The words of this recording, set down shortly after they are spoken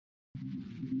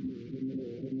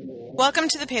Welcome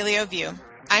to the Paleo View.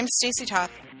 I'm Stacey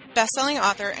Toth, best-selling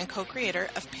author and co-creator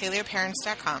of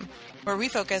PaleoParents.com, where we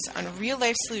focus on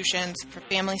real-life solutions for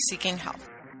families seeking health.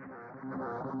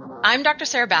 I'm Dr.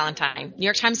 Sarah Ballantyne, New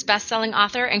York Times best-selling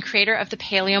author and creator of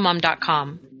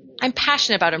thepaleomom.com. I'm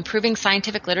passionate about improving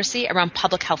scientific literacy around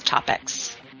public health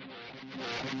topics.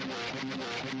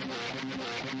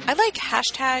 I like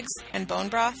hashtags and bone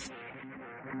broth.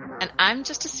 And I'm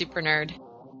just a super nerd.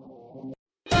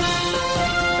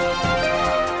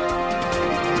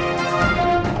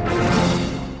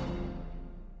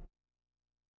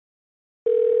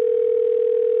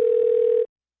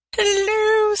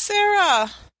 Hello, Sarah.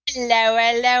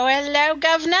 Hello,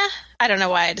 governor. I don't know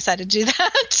why I decided to do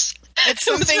that. It's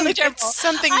something, really it's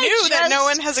something new that no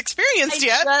one has experienced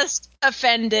yet. I just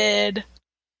offended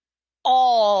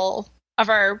all of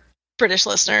our British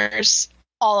listeners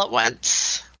all at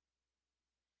once.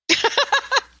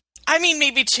 I mean,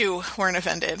 maybe two weren't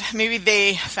offended. Maybe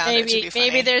they found it to be funny.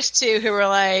 Maybe there's two who were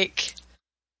like,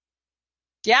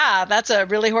 yeah, that's a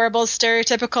really horrible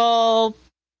stereotypical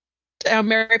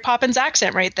Mary Poppins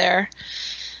accent right there.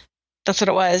 That's what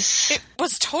it was. It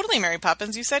was totally Mary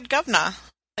Poppins. You said govna.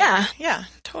 Yeah. Yeah,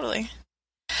 totally.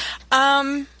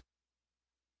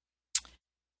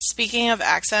 Speaking of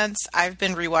accents, I've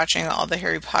been rewatching all the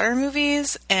Harry Potter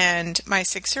movies, and my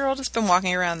 6-year-old has been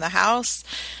walking around the house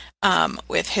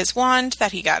with his wand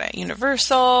that he got at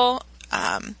Universal,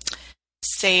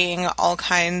 saying all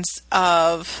kinds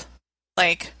of,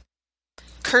 like,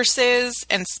 curses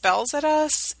and spells at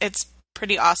us. It's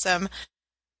pretty awesome.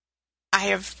 I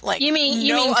have, like,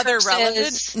 no other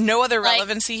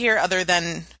relevancy here other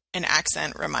than an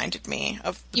accent reminded me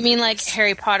of. You mean like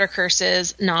Harry Potter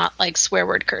curses, not like swear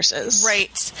word curses?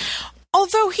 Right.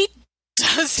 Although he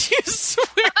does use swear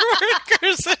word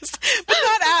curses, but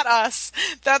not at us.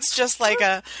 That's just like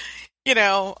a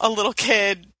little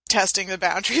kid testing the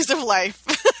boundaries of life.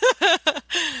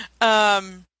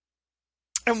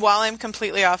 And while I'm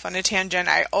completely off on a tangent,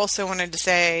 I also wanted to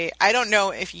say, I don't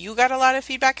know if you got a lot of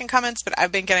feedback and comments, but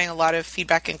I've been getting a lot of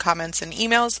feedback and comments and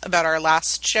emails about our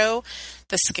last show,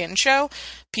 the skin show.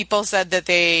 People said that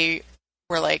they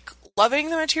were, like,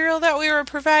 loving the material that we were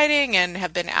providing and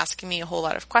have been asking me a whole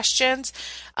lot of questions.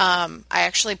 I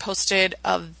actually posted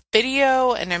a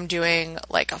video, and I'm doing,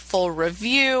 like, a full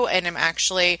review, and I'm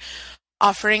actually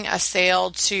offering a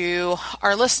sale to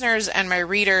our listeners and my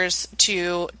readers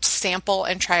to sample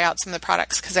and try out some of the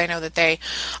products, because I know that they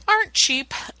aren't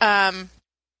cheap, but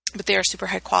they are super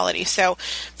high quality. So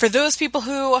for those people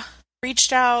who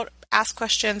reached out, asked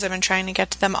questions, I've been trying to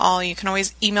get to them all. You can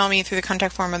always email me through the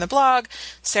contact form on the blog.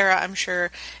 Sarah, I'm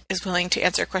sure, is willing to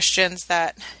answer questions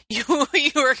that you were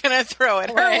going to throw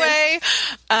at her way.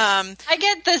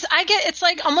 It's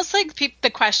like almost like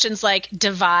the questions like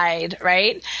divide,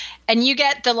 right? And you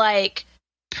get the like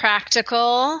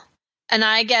practical, and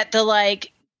I get the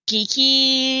like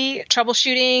geeky,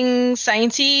 troubleshooting,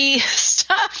 sciencey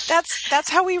stuff. That's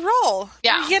how we roll.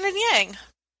 Yeah. Yin and yang.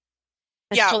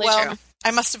 That's totally true. I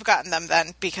must have gotten them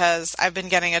then, because I've been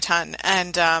getting a ton,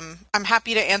 and I'm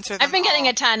happy to answer them. I've been getting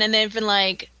a ton, and they've been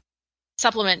like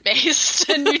supplement-based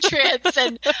and nutrients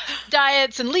and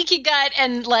diets and leaky gut,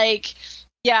 and like,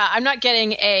 yeah, I'm not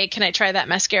getting a "can I try that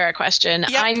mascara" question.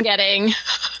 Yep. I'm getting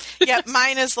yeah,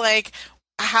 mine is like,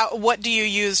 what do you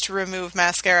use to remove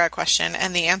mascara question,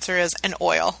 and the answer is an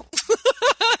oil.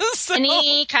 So.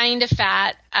 Any kind of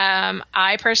fat.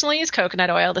 I personally use coconut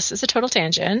oil. This is a total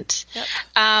tangent.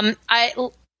 Yep.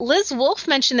 Liz Wolfe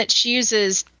mentioned that she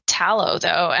uses tallow,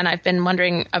 though, and I've been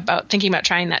thinking about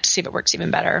trying that to see if it works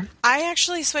even better. I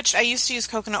actually switched. I used to use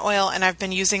coconut oil, and I've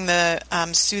been using the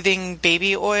soothing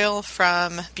baby oil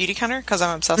from Beautycounter, because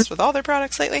I'm obsessed with all their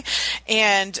products lately,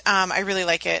 and I really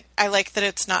like it. I like that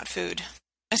it's not food.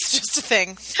 It's just a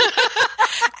thing.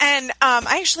 And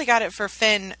I actually got it for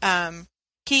Finn.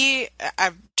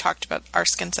 I've talked about our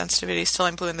skin sensitivities till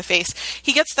I'm blue in the face.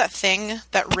 He gets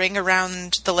that ring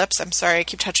around the lips. I'm sorry, I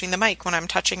keep touching the mic when I'm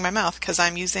touching my mouth, because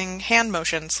I'm using hand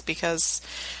motions, because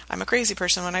I'm a crazy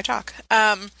person when I talk.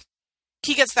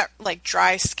 He gets that like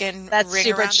dry skin that's ring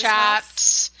super around chapped.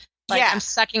 his mouth. Like, yeah. I'm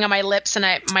sucking on my lips, and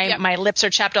my lips are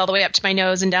chapped all the way up to my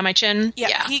nose and down my chin.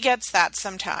 Yeah, he gets that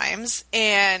sometimes,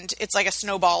 and it's like a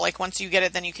snowball. Like, once you get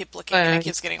it, then you keep looking, and it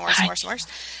keeps getting worse and worse and worse.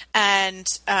 And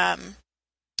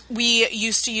we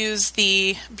used to use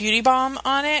the Beauty Balm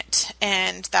on it,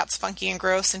 and that's funky and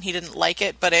gross, and he didn't like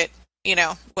it, but it,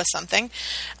 was something.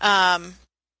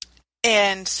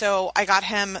 And so I got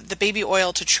him the baby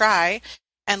oil to try,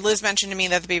 And Liz mentioned to me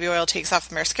that the baby oil takes off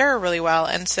the mascara really well.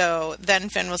 And so then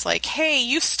Finn was like, hey,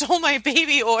 you stole my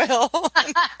baby oil.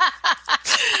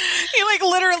 He like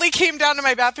literally came down to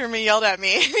my bathroom and yelled at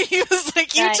me. He was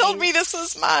like, you told me this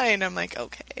was mine. I'm like,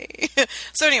 okay.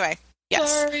 So anyway, yes.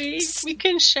 Sorry, we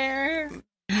can share.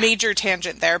 Major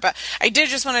tangent there. But I did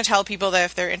just want to tell people that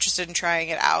if they're interested in trying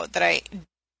it out, that I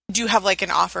do have like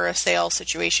an offer, a sale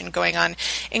situation going on,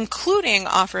 including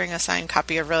offering a signed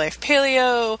copy of Real Life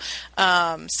Paleo,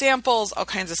 samples, all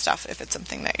kinds of stuff. If it's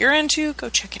something that you're into, go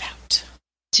check it out.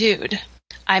 Dude,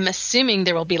 I'm assuming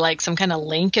there will be like some kind of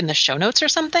link in the show notes or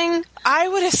something. I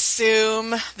would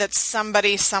assume that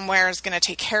somebody somewhere is going to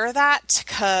take care of that,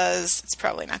 because it's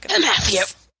probably not going to Matthew.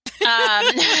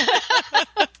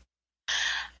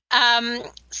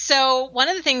 So one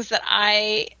of the things that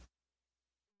I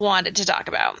wanted to talk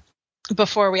about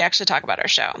before we actually talk about our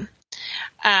show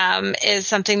is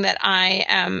something that I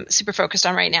am super focused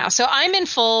on right now. So I'm in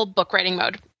full book writing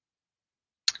mode.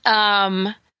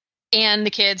 And the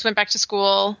kids went back to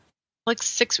school like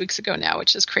 6 weeks ago now,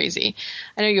 which is crazy.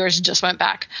 I know yours just went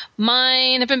back.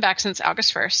 Mine have been back since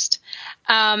August 1st.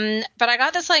 But I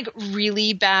got this like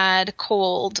really bad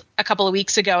cold a couple of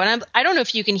weeks ago. And I don't know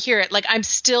if you can hear it. Like I'm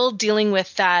still dealing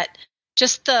with that.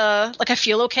 Just I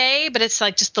feel okay, but it's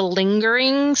like just the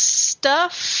lingering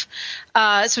stuff.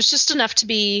 So it's just enough to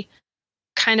be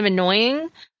kind of annoying.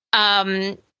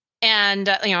 I'm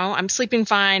sleeping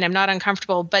fine. I'm not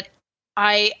uncomfortable, but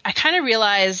I kind of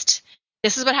realized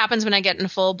this is what happens when I get in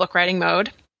full book writing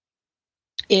mode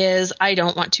is I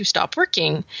don't want to stop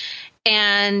working.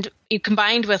 And you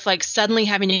combined with like suddenly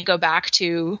having to go back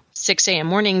to 6 a.m.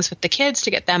 mornings with the kids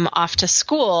to get them off to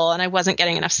school, and I wasn't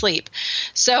getting enough sleep.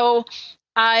 So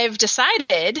I've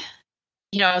decided,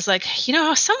 I was like,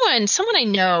 someone I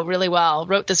know really well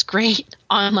wrote this great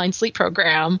online sleep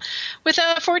program with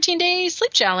a 14-day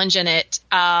sleep challenge in it.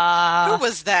 Who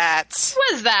was that?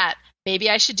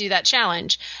 Maybe I should do that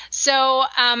challenge. So,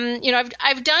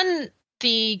 I've done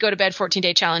the go to bed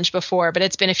 14-day challenge before, but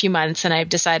it's been a few months and I've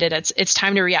decided it's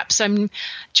time to re-up. So I'm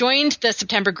joined the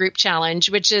September group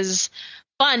challenge, which is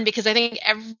fun because I think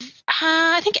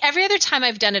every other time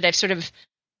I've done it, I've sort of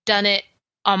done it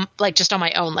just on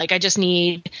my own. Like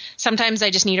sometimes I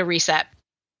just need a reset.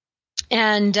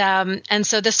 And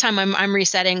so this time I'm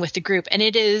resetting with the group, and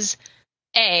it is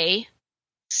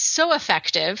so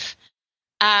effective.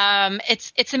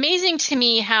 It's amazing to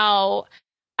me how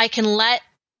I can let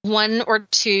one or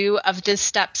two of the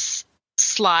steps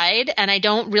slide and I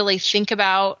don't really think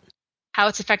about how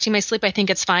it's affecting my sleep. I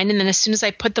think it's fine. And then as soon as I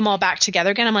put them all back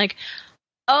together again, I'm like,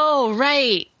 oh,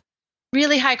 right.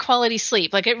 Really high quality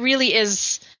sleep. Like it really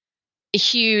is a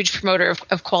huge promoter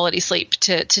of quality sleep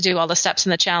to do all the steps in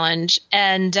the challenge.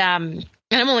 And I'm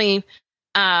only,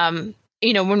 when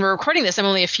we're recording this, I'm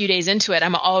only a few days into it.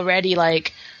 I'm already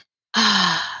like,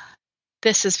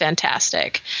 this is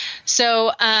fantastic.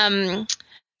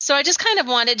 So I just kind of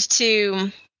wanted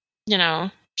to,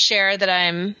 share that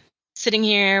I'm sitting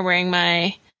here wearing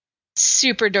my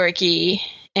super dorky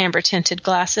amber tinted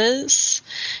glasses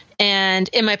and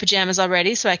in my pajamas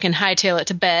already, so I can hightail it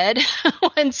to bed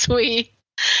once we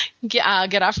get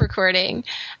off recording.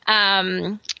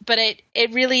 But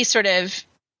it really sort of,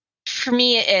 for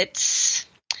me, it's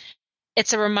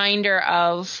a reminder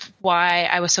of why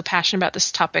I was so passionate about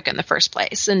this topic in the first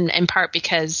place, and in part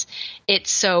because it's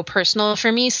so personal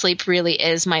for me. Sleep really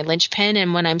is my linchpin,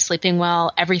 and when I'm sleeping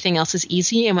well, everything else is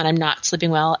easy, and when I'm not sleeping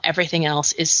well, everything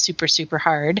else is super, super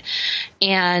hard.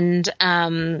 And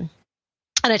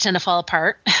I tend to fall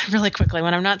apart really quickly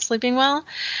when I'm not sleeping well.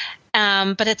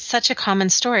 But it's such a common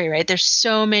story, right? There's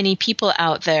so many people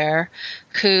out there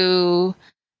who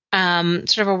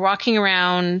sort of are walking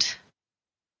around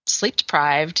sleep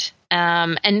deprived,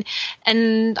 and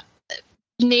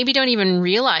maybe don't even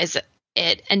realize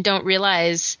it and don't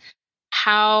realize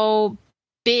how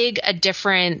big a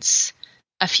difference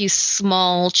a few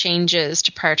small changes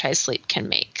to prioritize sleep can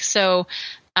make. So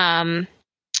I'm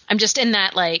just in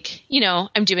that,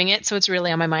 I'm doing it, so it's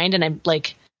really on my mind, and I'm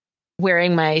like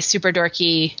wearing my super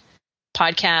dorky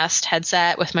podcast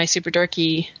headset with my super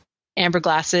dorky amber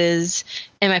glasses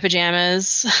in my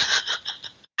pajamas.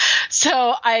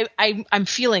 So I'm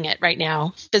feeling it right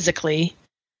now physically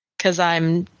because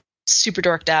I'm super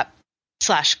dorked up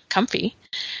 / comfy.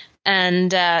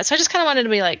 And so I just kind of wanted to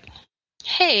be like,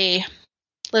 hey,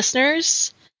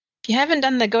 listeners, if you haven't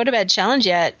done the Go to Bed challenge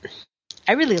yet,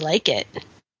 I really like it.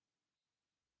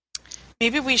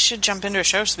 Maybe we should jump into a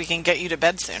show so we can get you to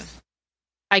bed soon.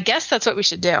 I guess that's what we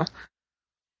should do.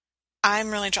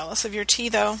 I'm really jealous of your tea,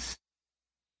 though.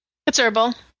 It's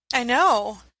herbal. I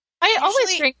know. I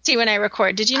always drink tea when I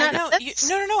record. Did you not know this?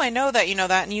 No. I know that you know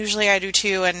that, and usually I do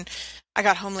too. And I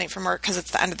got home late from work because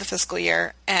it's the end of the fiscal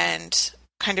year, and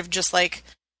kind of just like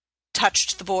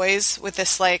touched the boys with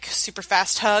this like super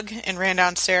fast hug and ran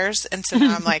downstairs. And so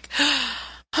now I'm like,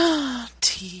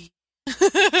 tea.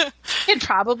 You'd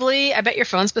probably. I bet your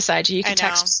phone's beside you. You can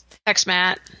text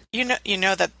Matt. You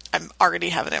know that I'm already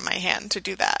having it in my hand to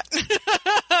do that.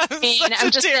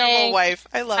 I'm just a terrible wife.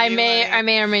 I love you. I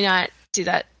may or may not do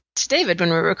that to David when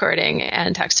we're recording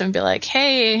and text him and be like,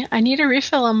 "Hey, I need a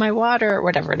refill on my water," or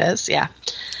whatever it is. Yeah.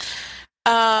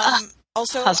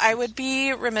 Also, I would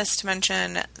be remiss to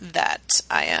mention that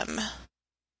I am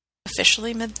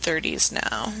officially mid-30s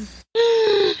now.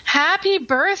 Happy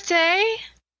birthday!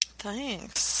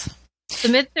 Thanks. The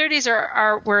mid-30s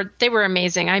were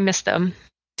amazing. I miss them.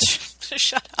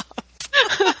 Shut up.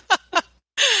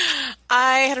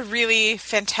 I had a really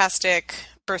fantastic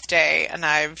birthday, and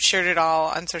I've shared it all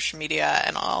on social media,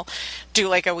 and I'll do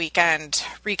like a weekend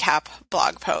recap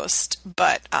blog post.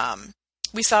 But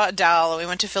we saw Adele, we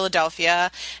went to Philadelphia,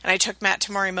 and I took Matt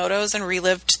to Morimoto's and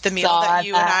relived the meal that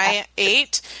you and I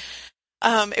ate.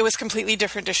 It was completely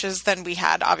different dishes than we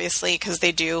had, obviously, because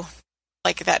they do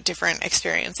like that different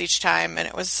experience each time, and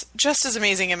it was just as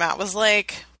amazing. And Matt was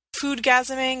like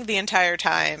food-gasming the entire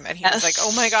time, and he was like,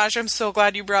 "Oh my gosh, I'm so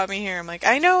glad you brought me here." I'm like,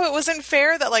 I know it wasn't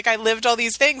fair that like I lived all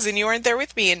these things and you weren't there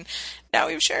with me, and now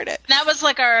we've shared it. That was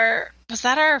like it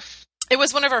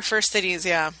was one of our first cities.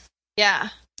 Yeah.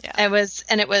 It was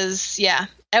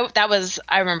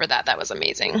I remember that was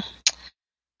amazing.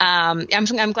 I'm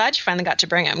glad you finally got to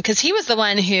bring him, because he was the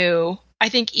one who I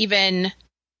think even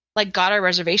like got our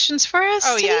reservations for us.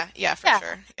 Oh yeah, for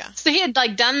sure. Yeah. So he had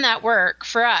like done that work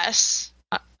for us,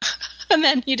 and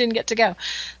then you didn't get to go.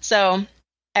 So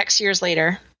X years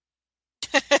later.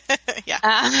 Yeah.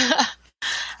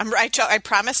 I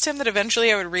promised him that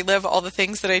eventually I would relive all the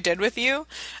things that I did with you,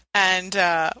 and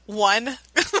one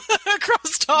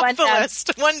crossed off the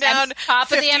list. One down.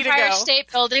 Top of the Empire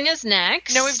State Building is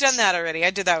next. No, we've done that already. I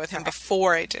did that with him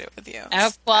before I did it with you.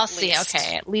 Oh, well, see,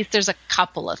 okay. At least there's a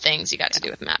couple of things you got to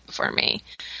do with Matt before me.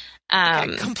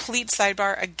 Okay, complete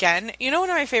sidebar again. You know, one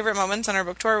of my favorite moments on our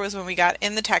book tour was when we got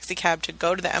in the taxi cab to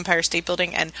go to the Empire State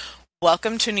Building, and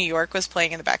Welcome to New York was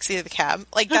playing in the backseat of the cab.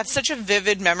 Like, that's such a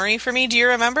vivid memory for me. Do you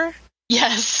remember?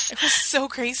 Yes. It was so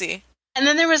crazy. And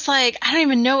then there was like, I don't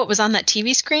even know what was on that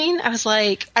TV screen. I was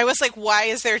like, why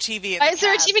is there a TV in Why is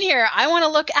there a TV in here? I want to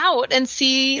look out and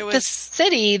see this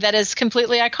city that is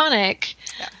completely iconic.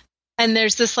 Yeah. And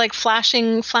there's this like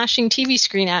flashing TV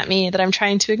screen at me that I'm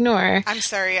trying to ignore. I'm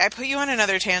sorry. I put you on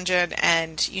another tangent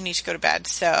and you need to go to bed.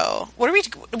 So what are we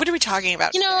talking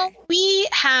about today? You know, we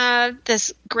have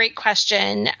this great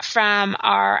question from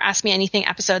our Ask Me Anything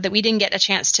episode that we didn't get a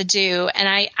chance to do. And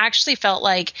I actually felt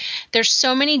like there's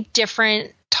so many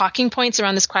different talking points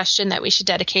around this question that we should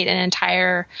dedicate an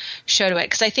entire show to it.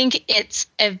 Because I think it's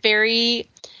a very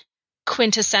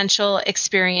quintessential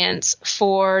experience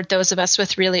for those of us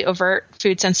with really overt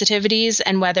food sensitivities,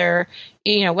 and whether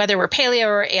we're paleo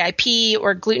or AIP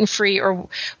or gluten-free or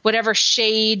whatever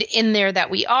shade in there that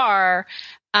we are,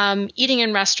 eating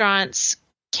in restaurants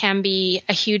can be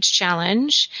a huge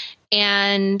challenge.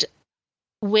 And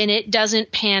when it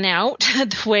doesn't pan out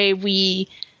the way we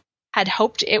had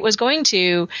hoped it was going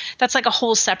to, that's like a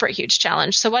whole separate huge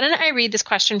challenge. So why don't I read this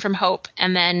question from Hope,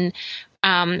 and then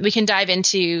we can dive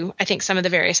into, I think, some of the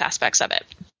various aspects of it.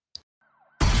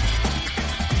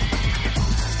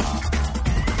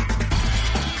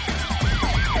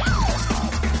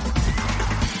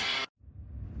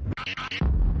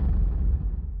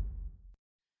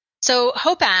 So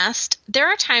Hope asked, there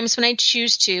are times when I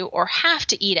choose to or have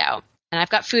to eat out, and I've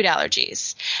got food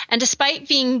allergies. And despite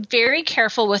being very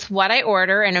careful with what I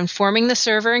order and informing the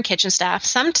server and kitchen staff,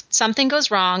 something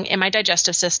goes wrong in my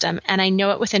digestive system, and I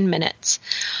know it within minutes.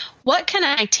 What can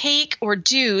I take or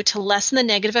do to lessen the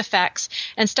negative effects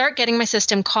and start getting my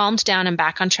system calmed down and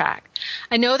back on track?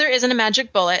 I know there isn't a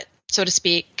magic bullet, so to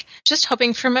speak, just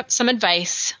hoping for some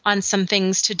advice on some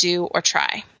things to do or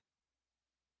try.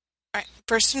 All right.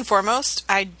 First and foremost,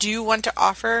 I do want to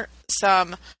offer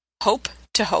some hope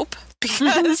to Hope,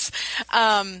 because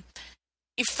 5-6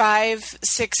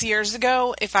 years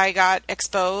ago, if I got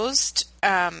exposed,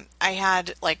 I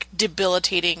had like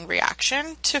debilitating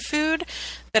reaction to food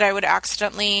that I would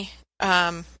accidentally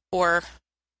or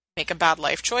make a bad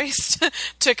life choice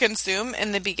to consume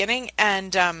in the beginning.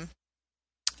 And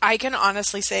I can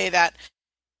honestly say that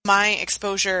my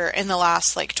exposure in the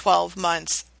last like 12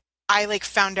 months, I like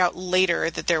found out later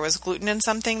that there was gluten in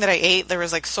something that I ate. There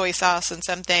was like soy sauce in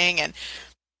something, and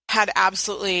had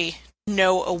absolutely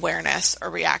no awareness or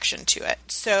reaction to it.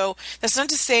 So that's not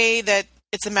to say that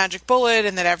it's a magic bullet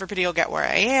and that everybody will get where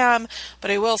I am,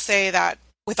 but I will say that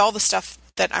with all the stuff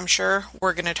that I'm sure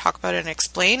we're going to talk about and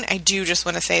explain, I do just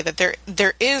want to say that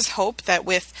there is hope that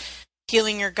with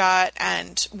healing your gut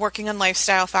and working on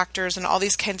lifestyle factors and all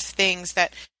these kinds of things,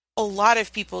 that a lot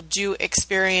of people do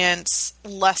experience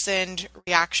lessened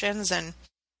reactions. And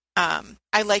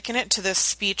I liken it to this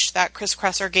speech that Chris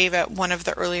Kresser gave at one of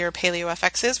the earlier Paleo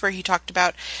FXs, where he talked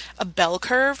about a bell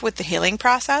curve with the healing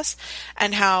process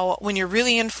and how when you're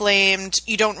really inflamed,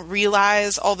 you don't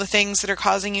realize all the things that are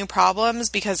causing you problems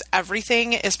because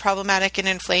everything is problematic and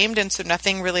inflamed. And so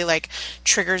nothing really like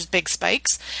triggers big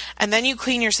spikes. And then you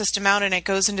clean your system out and it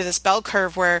goes into this bell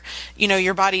curve where, you know,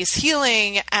 your body's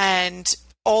healing and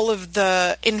all of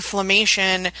the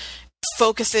inflammation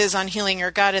focuses on healing your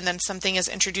gut, and then something is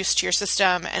introduced to your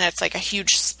system and it's like a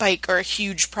huge spike or a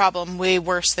huge problem, way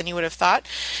worse than you would have thought.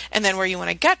 And then where you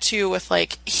want to get to with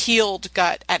like healed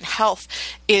gut and health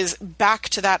is back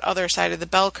to that other side of the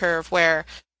bell curve where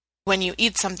when you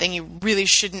eat something, you really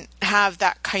shouldn't have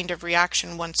that kind of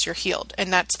reaction once you're healed.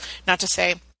 And that's not to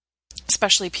say,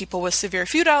 especially people with severe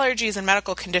food allergies and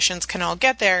medical conditions can all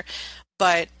get there,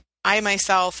 but I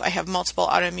myself, I have multiple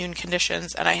autoimmune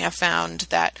conditions, and I have found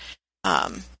that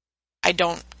I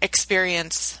don't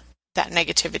experience that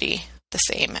negativity the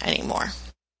same anymore.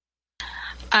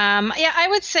 Yeah, I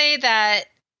would say that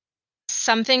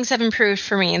some things have improved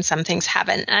for me and some things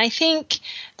haven't. And I think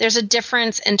there's a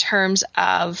difference in terms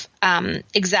of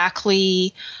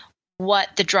exactly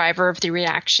what the driver of the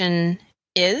reaction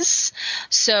is.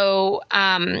 So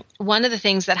one of the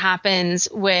things that happens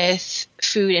with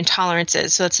food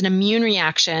intolerances, so it's an immune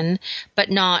reaction,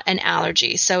 but not an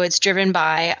allergy. So it's driven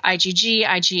by IgG,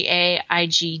 IgA,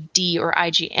 IgD, or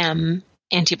IgM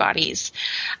antibodies.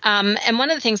 And one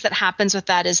of the things that happens with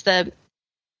that is the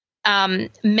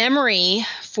memory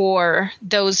for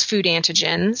those food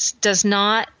antigens does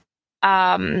not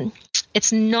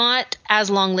it's not as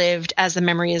long-lived as the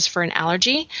memory is for an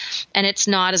allergy, and it's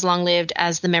not as long-lived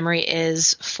as the memory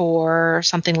is for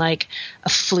something like a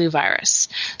flu virus.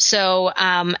 So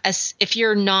as if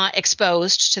you're not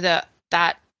exposed to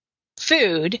that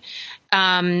food,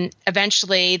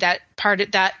 eventually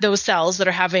those cells that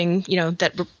are having,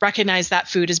 that recognize that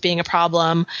food as being a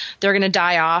problem, they're going to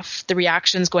die off. The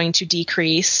reaction's going to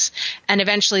decrease, and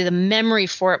eventually the memory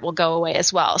for it will go away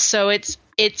as well. So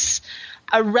it's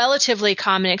a relatively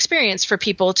common experience for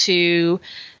people to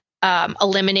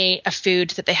eliminate a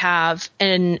food that they have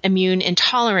an immune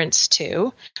intolerance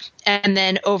to. And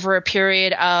then over a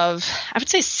period of, I would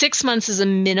say 6 months is a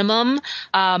minimum,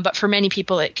 but for many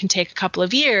people it can take a couple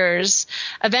of years.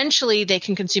 Eventually they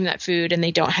can consume that food and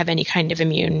they don't have any kind of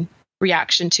immune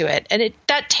reaction to it. And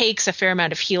that takes a fair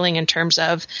amount of healing in terms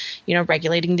of,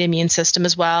 regulating the immune system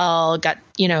as well, gut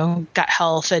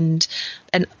health and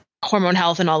hormone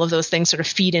health, and all of those things sort of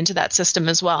feed into that system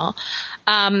as well.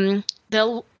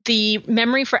 The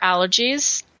memory for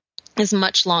allergies is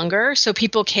much longer, so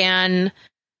people can,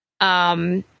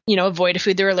 avoid a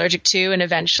food they're allergic to and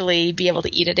eventually be able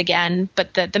to eat it again.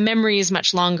 But the memory is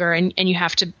much longer, and you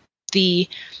have to, the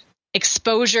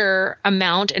exposure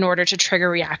amount in order to trigger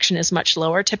reaction is much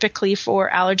lower. Typically for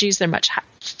allergies, they're much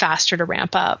faster to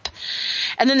ramp up.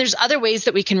 And then there's other ways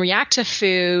that we can react to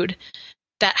food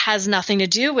that has nothing to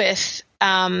do with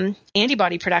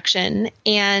antibody production.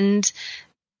 And,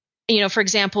 for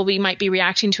example, we might be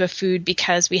reacting to a food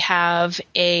because we have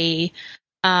a,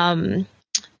 gut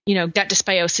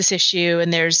dysbiosis issue,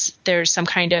 and there's some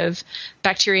kind of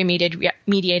bacteria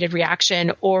mediated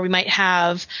reaction, or we might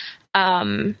have,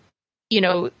 a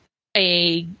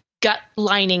gut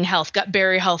lining health, gut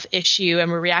barrier health issue,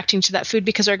 and we're reacting to that food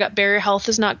because our gut barrier health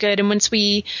is not good. And once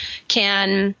we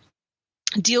can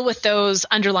deal with those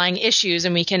underlying issues,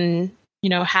 and we can,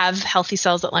 have healthy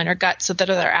cells that line our gut so that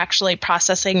they're actually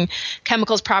processing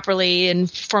chemicals properly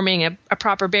and forming a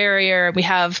proper barrier. We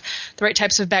have the right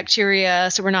types of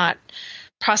bacteria, so we're not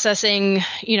processing,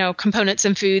 components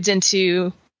in foods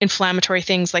into inflammatory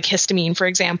things like histamine, for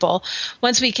example.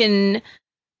 Once we can,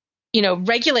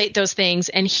 regulate those things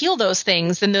and heal those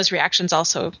things, then those reactions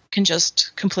also can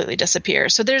just completely disappear.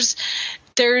 So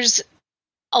there's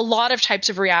a lot of types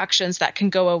of reactions that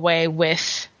can go away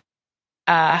with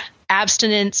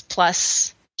abstinence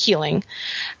plus healing.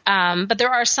 But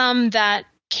there are some that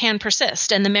can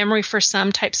persist, and the memory for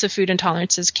some types of food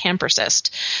intolerances can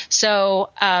persist.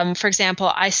 So, for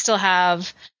example, I still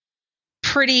have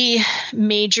pretty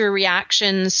major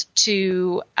reactions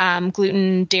to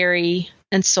gluten, dairy,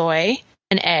 and soy,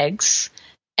 and eggs.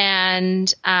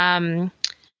 And I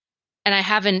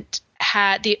haven't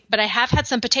but I have had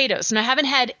some potatoes, and I haven't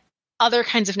had other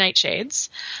kinds of nightshades.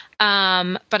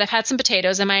 But I've had some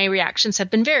potatoes and my reactions have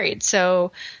been varied.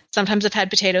 So sometimes I've had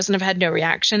potatoes and I've had no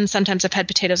reaction. Sometimes I've had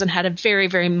potatoes and had a very,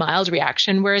 very mild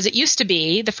reaction. Whereas it used to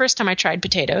be the first time I tried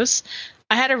potatoes,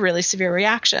 I had a really severe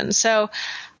reaction. So,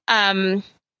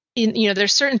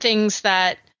 there's certain things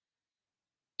that,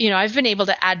 I've been able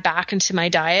to add back into my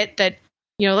diet that,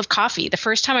 love coffee. The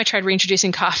first time I tried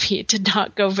reintroducing coffee, it did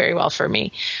not go very well for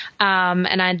me.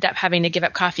 And I ended up having to give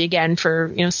up coffee again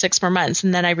for, 6 more months.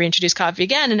 And then I reintroduced coffee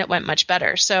again and it went much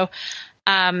better. So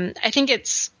I think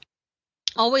it's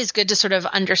always good to sort of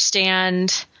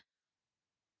understand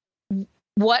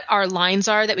what our lines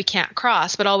are that we can't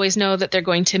cross, but always know that they're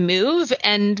going to move.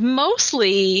 And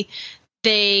mostly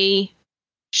they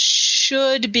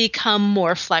should become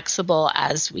more flexible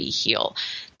as we heal.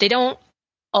 They don't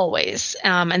always.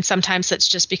 And sometimes that's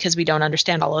just because we don't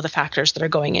understand all of the factors that are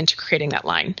going into creating that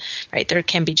line, right? There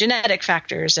can be genetic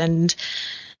factors and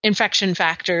infection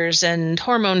factors and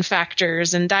hormone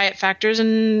factors and diet factors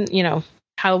and,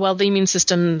 how well the immune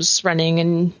system's running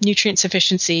and nutrient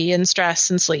sufficiency and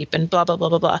stress and sleep and blah, blah, blah,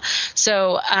 blah, blah.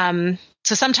 So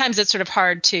sometimes it's sort of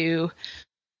hard to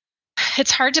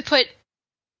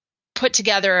put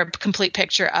together a complete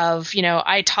picture of,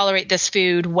 I tolerate this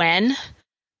food when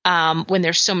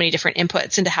there's so many different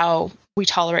inputs into how we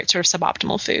tolerate sort of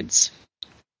suboptimal foods.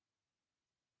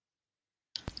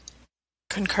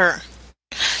 Concur.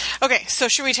 Okay, so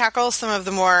should we tackle some of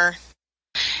the more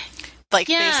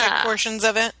basic portions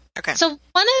of it? Okay. So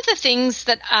one of the things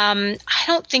that I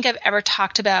don't think I've ever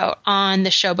talked about on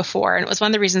the show before, and it was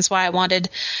one of the reasons why I wanted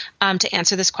to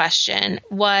answer this question,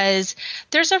 was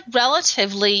there's a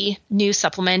relatively new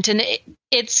supplement, and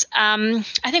it's I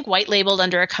think white labeled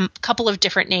under a couple of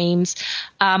different names.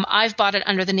 I've bought it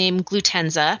under the name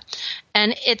Glutenza,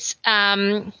 and it's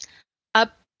a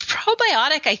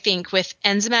probiotic, I think, with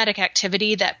enzymatic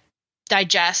activity that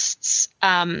digests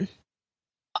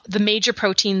the major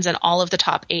proteins and all of the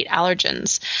top 8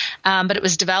 allergens. But it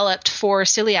was developed for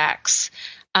celiacs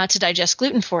to digest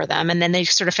gluten for them. And then they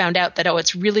sort of found out that,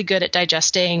 it's really good at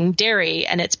digesting dairy,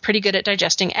 and it's pretty good at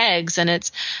digesting eggs, and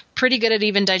it's pretty good at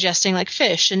even digesting like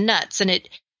fish and nuts. And it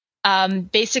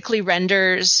basically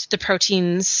renders the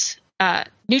proteins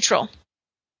neutral.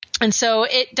 And so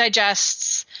it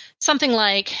digests something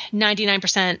like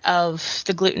 99% of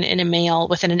the gluten in a meal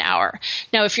within an hour.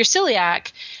 Now, if you're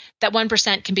celiac, that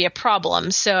 1% can be a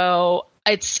problem. So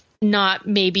it's not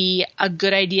maybe a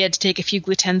good idea to take a few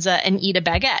Glutenza and eat a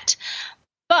baguette.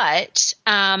 But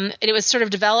it was sort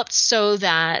of developed so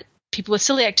that people with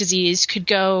celiac disease could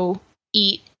go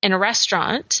eat in a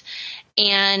restaurant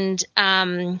and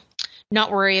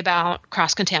not worry about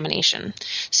cross-contamination.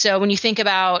 So when you think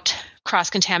about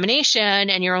cross-contamination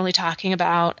and you're only talking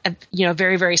about a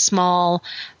very, very small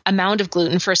amount of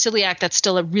gluten, for a celiac, that's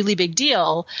still a really big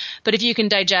deal. But if you can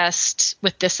digest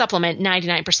with this supplement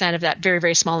 99% of that very,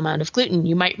 very small amount of gluten,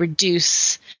 you might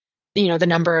reduce the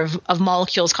number of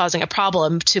molecules causing a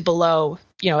problem to below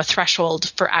a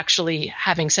threshold for actually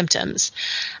having symptoms.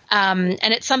 And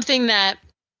it's something that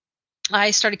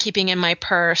I started keeping in my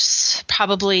purse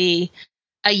probably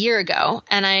a year ago,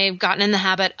 and I've gotten in the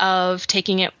habit of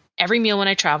taking it every meal when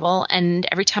I travel and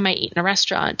every time I eat in a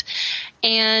restaurant.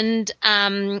 And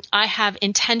I have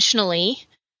intentionally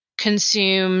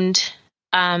consumed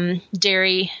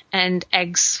dairy and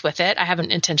eggs with it. I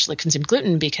haven't intentionally consumed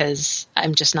gluten because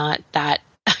I'm just not that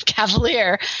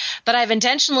cavalier, but I've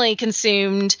intentionally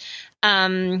consumed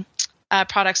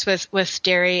products with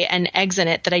dairy and eggs in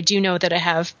it that I do know that I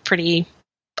have pretty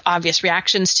obvious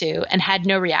reactions to, and had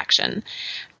no reaction,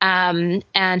 and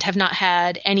have not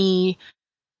had any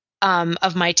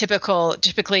of my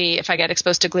typically if I get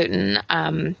exposed to gluten,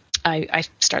 I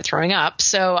start throwing up.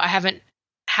 So I haven't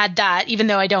had that, even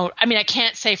though I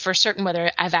can't say for certain whether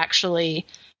I've actually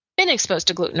been exposed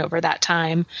to gluten over that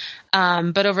time.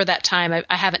 But over that time,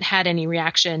 I haven't had any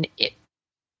reaction.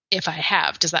 If I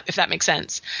have, if that makes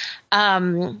sense.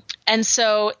 And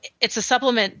so it's a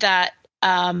supplement that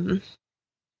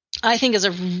I think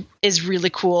is really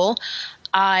cool.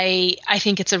 I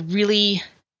think it's a really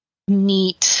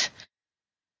neat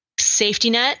safety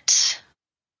net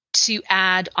to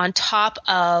add on top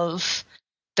of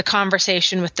the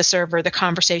conversation with the server, the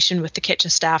conversation with the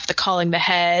kitchen staff, the calling the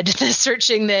head, the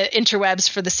searching the interwebs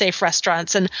for the safe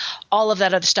restaurants, and all of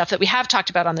that other stuff that we have talked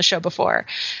about on the show before.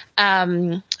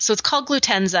 So it's called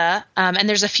Glutenza, and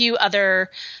there's a few other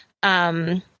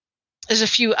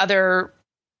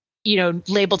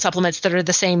labeled supplements that are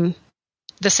the same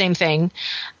thing.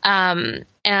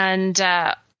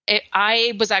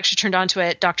 I was actually turned on to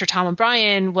it. Dr. Tom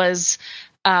O'Brien was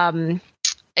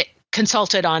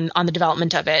consulted on the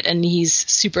development of it, and he's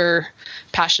super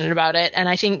passionate about it. And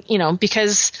I think,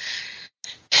 because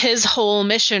his whole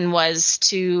mission was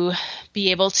to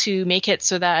be able to make it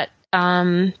so that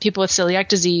people with celiac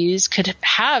disease could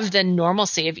have the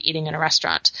normalcy of eating in a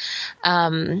restaurant.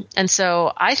 And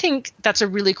so I think that's a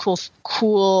really cool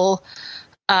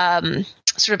sort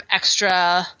of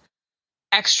extra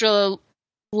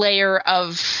layer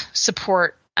of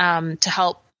support to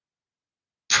help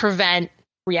prevent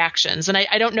reactions. And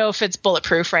I don't know if it's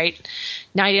bulletproof, right?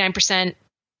 99%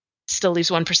 still leaves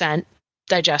 1%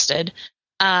 digested,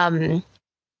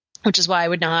 which is why I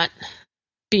would not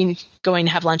be going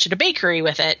to have lunch at a bakery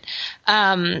with it.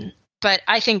 But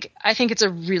I think it's a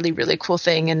really, really cool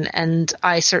thing. And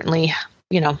I certainly,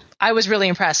 I was really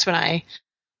impressed when I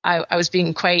was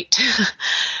being quite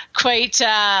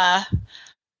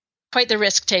the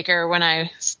risk taker when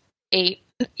I ate,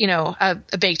 a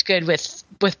baked good with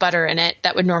butter in it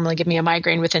that would normally give me a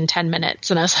migraine within 10 minutes.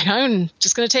 And I was like, I'm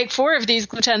just going to take 4 of these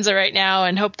Glutenza right now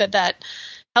and hope that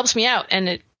helps me out. And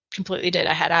it completely did.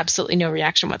 I had absolutely no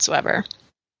reaction whatsoever.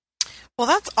 Well,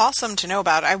 that's awesome to know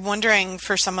about. I'm wondering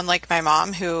for someone like my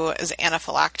mom who is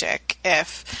anaphylactic,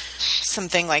 if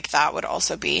something like that would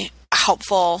also be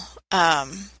helpful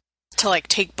to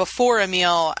take before a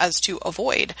meal as to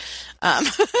avoid an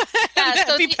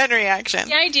EpiPen reaction.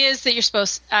 The idea is that you're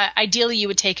supposed, ideally you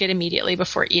would take it immediately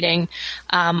before eating.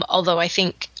 Although I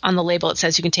think on the label it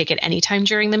says you can take it anytime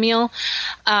during the meal.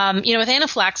 With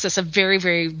anaphylaxis, a very,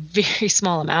 very, very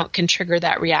small amount can trigger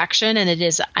that reaction, and it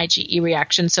is an IgE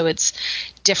reaction, so it's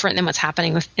different than what's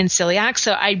happening in celiac.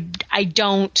 So I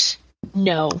don't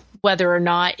know whether or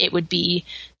not it would be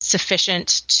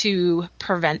sufficient to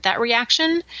prevent that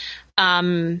reaction.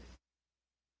 But,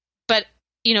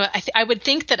 I would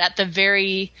think that at the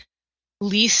very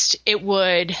least it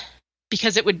would,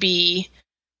 because it would be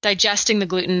digesting the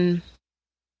gluten,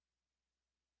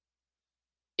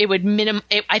 it would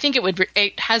I think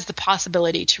it has the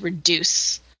possibility to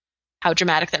reduce how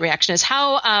dramatic that reaction is.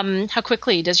 How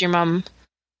quickly does your mom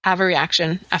have a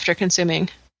reaction after consuming?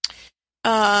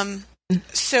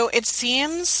 So it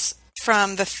seems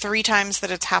from the 3 times that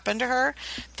it's happened to her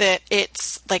that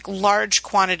it's large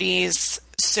quantities,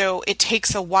 so it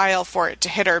takes a while for it to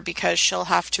hit her because she'll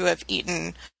have to have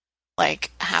eaten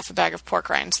half a bag of pork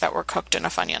rinds that were cooked in a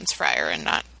Funyuns fryer and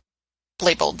not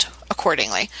labeled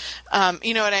accordingly.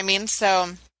 You know what I mean? So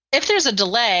if there's a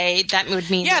delay, that would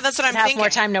mean that's what I'm thinking. More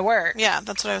time to work. Yeah,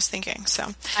 that's what I was thinking. So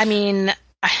I mean,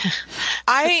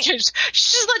 just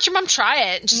let your mom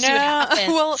try it and just see what happens.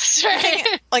 Well,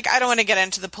 I don't want to get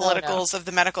into the politicals of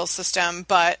the medical system,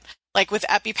 but with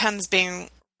EpiPens being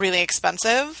really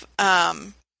expensive,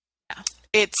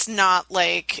 it's not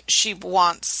like she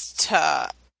wants to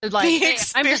hey,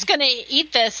 I'm just going to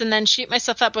eat this and then shoot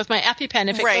myself up with my EpiPen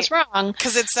if it goes wrong.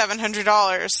 Because it's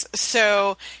 $700,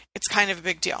 so it's kind of a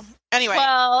big deal. Anyway.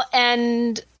 Well,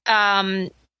 and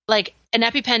an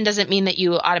EpiPen doesn't mean that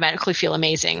you automatically feel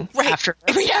amazing after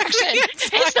a reaction.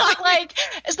 Exactly.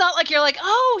 It's not like you're like,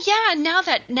 oh yeah, now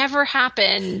that never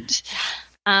happened.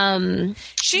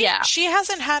 She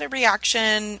hasn't had a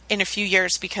reaction in a few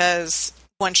years because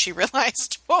when she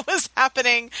realized what was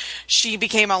happening, she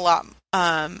became a lot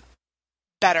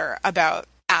better about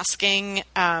asking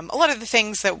a lot of the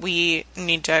things that we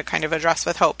need to kind of address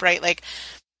with Hope, right?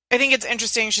 I think it's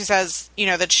interesting, she says,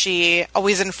 that she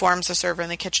always informs the server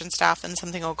and the kitchen staff and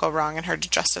something will go wrong and her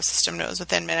digestive system knows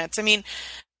within minutes. I mean,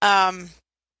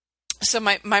 so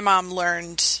my mom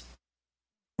learned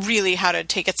really how to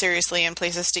take it seriously in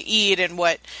places to eat and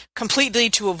what completely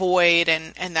to avoid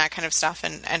and that kind of stuff,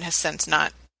 and has since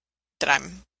not, that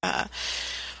I'm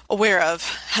aware of,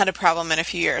 had a problem in a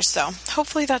few years. So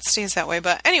hopefully that stays that way.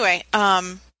 But anyway,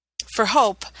 for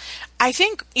Hope, I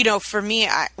think, for me,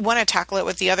 I want to tackle it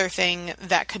with the other thing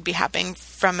that could be happening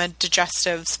from a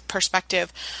digestive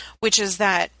perspective, which is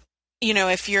that,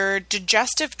 if your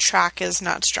digestive tract is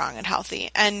not strong and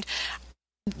healthy, and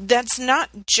that's not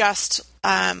just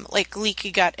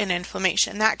leaky gut and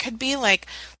inflammation. That could be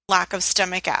lack of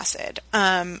stomach acid.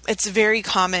 It's very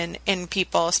common in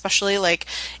people, especially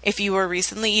if you were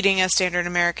recently eating a standard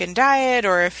American diet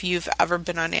or if you've ever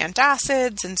been on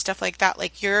antacids and stuff like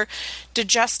that. Your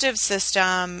digestive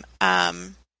system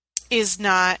is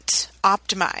not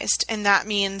optimized. And that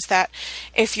means that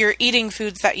if you're eating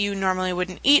foods that you normally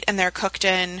wouldn't eat and they're cooked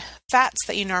in fats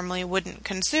that you normally wouldn't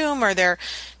consume, or they're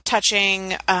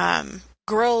touching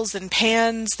grills and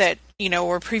pans that,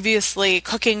 were previously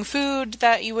cooking food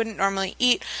that you wouldn't normally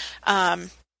eat,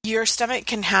 your stomach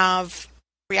can have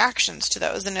reactions to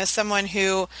those. And as someone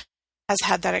who has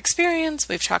had that experience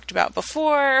we've talked about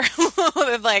before.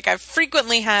 Like, I've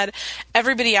frequently had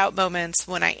everybody out moments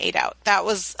when I ate out. That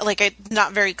was like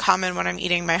not very common when I'm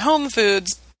eating my home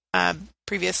foods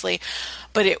previously,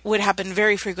 but it would happen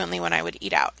very frequently when I would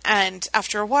eat out. And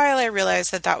after a while, I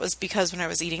realized that was because when I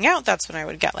was eating out, that's when I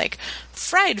would get like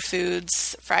fried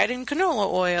foods, fried in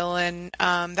canola oil and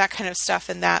that kind of stuff.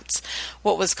 And that's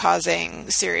what was causing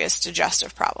serious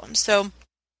digestive problems. So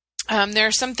there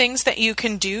are some things that you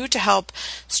can do to help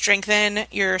strengthen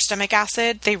your stomach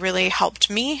acid. They really helped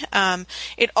me.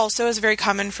 It also is very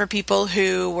common for people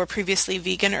who were previously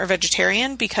vegan or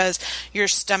vegetarian because your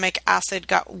stomach acid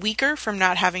got weaker from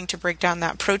not having to break down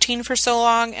that protein for so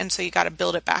long, and so you got to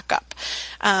build it back up.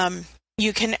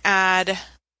 You can add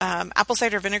apple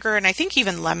cider vinegar and I think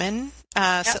even lemon,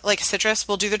 like citrus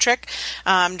will do the trick,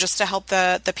 just to help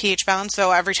the pH balance.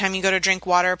 So every time you go to drink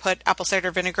water, put apple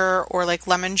cider vinegar or like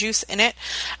lemon juice in it.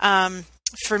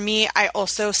 For me, I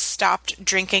also stopped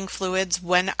drinking fluids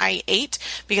when I ate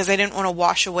because I didn't want to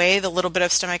wash away the little bit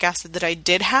of stomach acid that I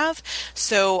did have.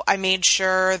 So I made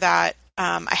sure that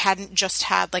I hadn't just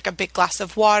had like a big glass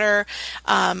of water.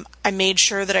 I made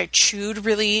sure that I chewed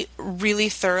really, really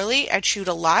thoroughly. I chewed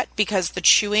a lot because the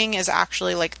chewing is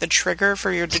actually like the trigger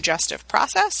for your digestive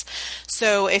process.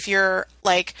 So if you're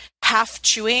like half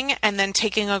chewing and then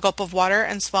taking a gulp of water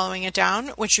and swallowing it down,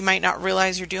 which you might not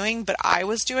realize you're doing, but I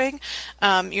was doing,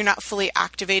 you're not fully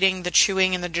activating the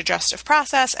chewing and the digestive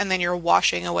process, and then you're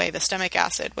washing away the stomach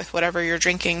acid with whatever you're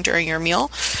drinking during your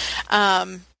meal.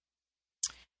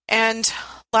 And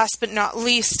last but not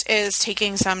least is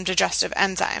taking some digestive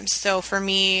enzymes. So for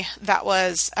me, that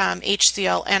was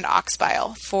HCl and ox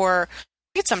bile for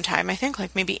quite some time. I think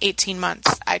like maybe 18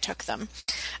 months I took them.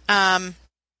 And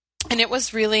it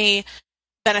was really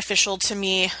beneficial to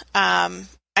me.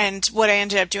 And what I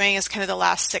ended up doing is kind of the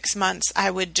last 6 months,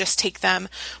 I would just take them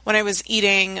when I was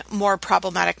eating more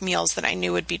problematic meals that I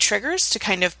knew would be triggers to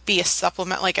kind of be a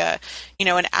supplement, like an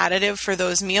additive for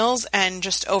those meals. And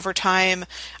just over time,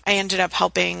 I ended up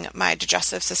helping my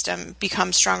digestive system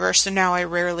become stronger. So now I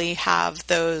rarely have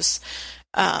those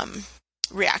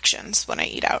reactions when I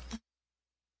eat out.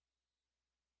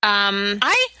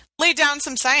 I laid down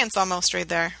some science almost right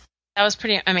there. That was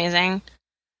pretty amazing.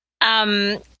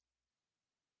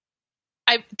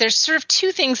 There's sort of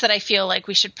two things that I feel like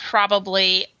we should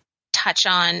probably touch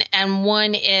on. And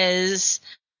one is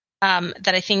that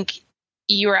I think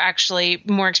you are actually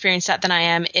more experienced at than I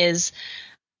am, is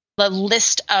the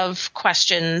list of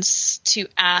questions to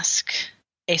ask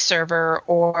a server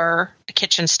or a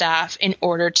kitchen staff in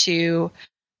order to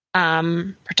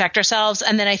protect ourselves.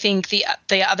 And then I think the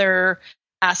other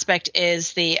aspect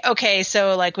is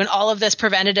so like when all of this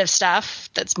preventative stuff,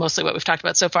 that's mostly what we've talked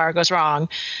about so far, goes wrong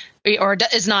or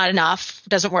is not enough,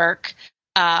 doesn't work,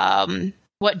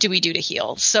 what do we do to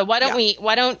heal? So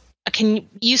can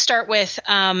you start with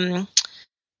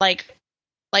like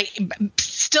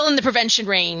still in the prevention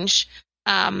range,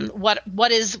 what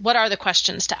are the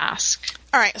questions to ask?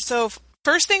 All right, so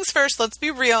first things first, let's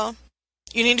be real.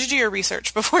 You need to do your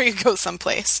research before you go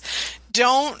someplace.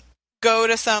 Don't go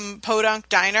to some podunk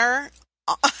diner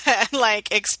and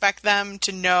like expect them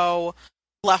to know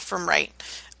left from right,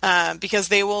 because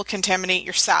they will contaminate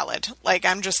your salad. Like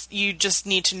you just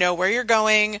need to know where you're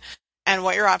going and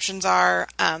what your options are.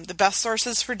 The best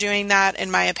sources for doing that, in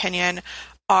my opinion,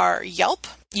 are Yelp.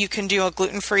 You can do a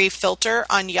gluten-free filter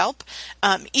on Yelp.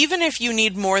 Even if you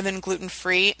need more than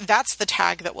gluten-free, that's the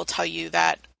tag that will tell you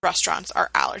that restaurants are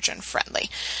allergen friendly.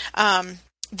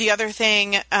 The other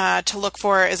thing to look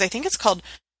for is, I think it's called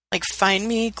like Find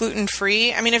Me Gluten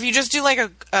Free. I mean, if you just do like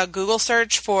a Google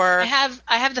search for, I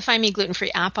have the Find Me Gluten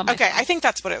Free app on my phone. I think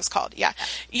that's what it was called. Yeah.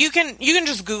 You can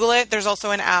just Google it. There's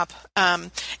also an app,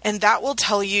 and that will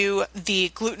tell you the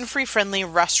gluten-free friendly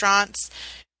restaurants,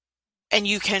 and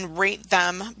you can rate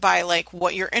them by like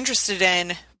what you're interested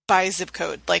in by zip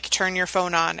code. Like turn your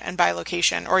phone on and by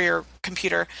location, or your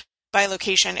computer by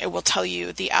location. It will tell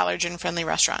you the allergen friendly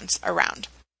restaurants around.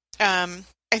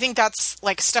 I think that's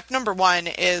like step number one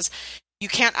is you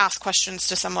can't ask questions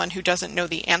to someone who doesn't know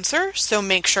the answer. So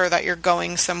make sure that you're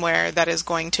going somewhere that is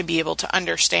going to be able to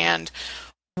understand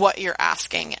what you're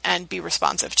asking and be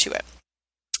responsive to it.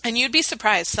 And you'd be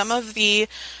surprised. Some of the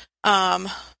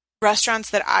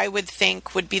restaurants that I would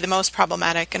think would be the most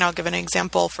problematic, and I'll give an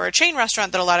example for a chain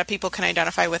restaurant that a lot of people can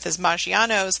identify with, is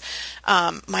Maggiano's.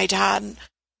 My dad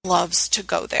loves to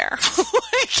go there.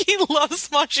 Like, he loves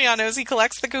Maggiano's. He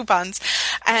collects the coupons.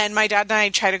 And my dad and I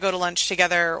try to go to lunch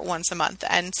together once a month.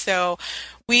 And so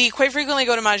we quite frequently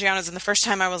go to Maggiano's. And the first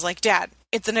time I was like, Dad,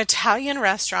 it's an Italian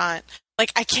restaurant.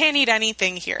 Like, I can't eat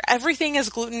anything here. Everything is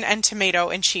gluten and tomato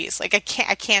and cheese. Like,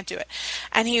 I can't do it.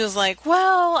 And he was like,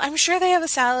 well, I'm sure they have a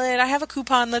salad. I have a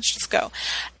coupon. Let's just go.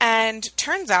 And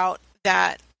turns out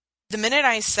that the minute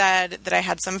I said that I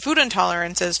had some food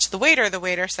intolerances to the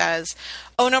waiter says,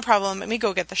 oh, no problem. Let me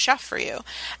go get the chef for you.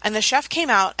 And the chef came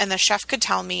out, and the chef could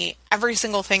tell me every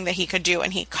single thing that he could do.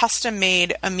 And he custom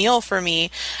made a meal for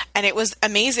me. And it was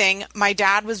amazing. My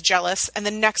dad was jealous. And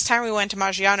the next time we went to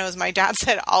Maggiano's, my dad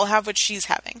said, I'll have what she's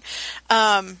having.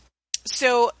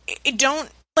 So don't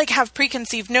have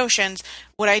preconceived notions.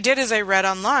 What I did is I read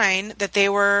online that they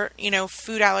were,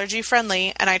 food allergy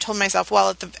friendly, and I told myself, well,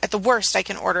 at the worst, I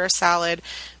can order a salad,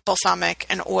 balsamic,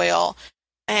 and oil,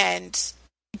 and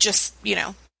just,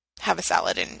 have a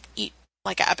salad and eat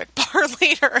like an epic bar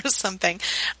later or something.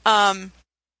 But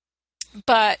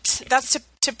that's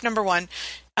tip number one.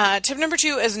 Tip number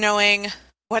two is knowing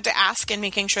what to ask and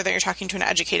making sure that you're talking to an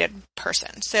educated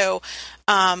person. So,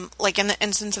 like in the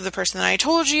instance of the person that I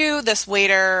told you, this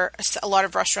waiter, a lot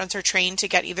of restaurants are trained to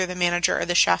get either the manager or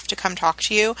the chef to come talk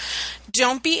to you.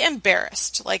 Don't be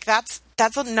embarrassed. Like that's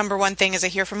the number one thing is I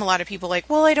hear from a lot of people like,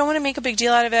 well, I don't want to make a big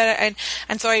deal out of it.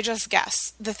 And so I just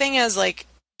guess. The thing is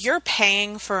you're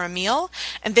paying for a meal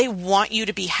and they want you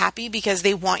to be happy because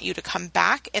they want you to come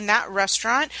back. And that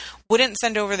restaurant wouldn't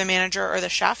send over the manager or the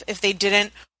chef if they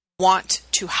didn't want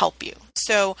to help you.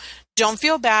 So don't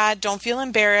feel bad. Don't feel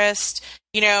embarrassed.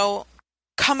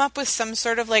 Come up with some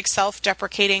sort of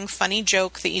self-deprecating funny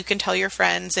joke that you can tell your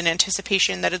friends in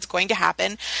anticipation that it's going to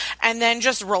happen, and then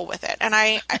just roll with it.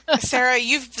 And Sarah,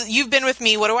 you've been with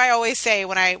me. What do I always say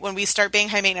when we start being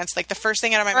high maintenance? The first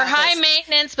thing out of my mouth is, we're high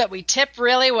maintenance, but we tip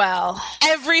really well.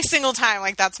 Every single time.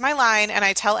 That's my line, and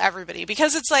I tell everybody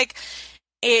because it's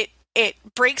it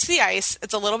breaks the ice.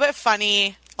 It's a little bit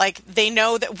funny. They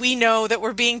know that we know that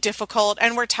we're being difficult,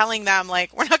 and we're telling them,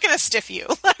 we're not going to stiff you.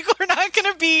 We're not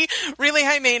going to be really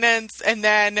high maintenance, and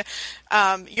then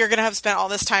you're going to have spent all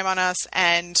this time on us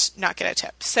and not get a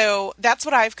tip. So that's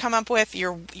what I've come up with.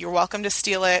 You're welcome to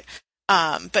steal it,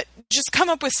 but just come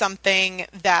up with something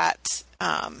that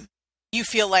you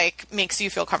feel makes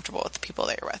you feel comfortable with the people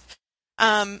that you're with.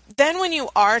 Then when you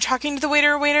are talking to the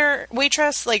waiter or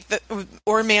waitress,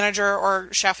 or manager or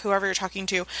chef, whoever you're talking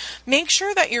to, make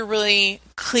sure that you're really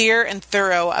clear and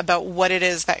thorough about what it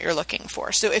is that you're looking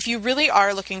for. So if you really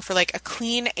are looking for a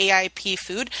clean AIP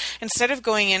food, instead of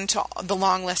going into the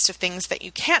long list of things that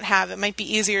you can't have, it might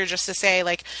be easier just to say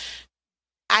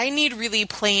I need really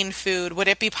plain food. Would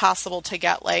it be possible to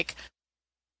get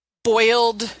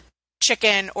boiled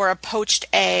chicken or a poached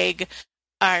egg?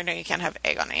 No, you can't have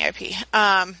egg on AIP.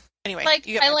 Anyway,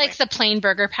 I like the plain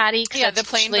burger patty. Yeah, the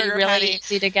plain burger really patty.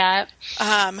 Easy to get.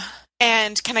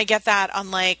 And can I get that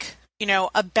on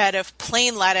a bed of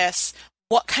plain lettuce?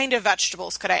 What kind of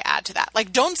vegetables could I add to that?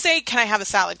 Don't say, can I have a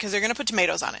salad? Because they're going to put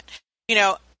tomatoes on it.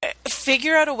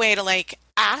 Figure out a way to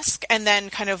ask and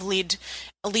then kind of lead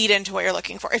into what you're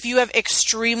looking for. If you have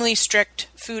extremely strict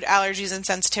food allergies and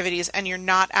sensitivities and you're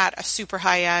not at a super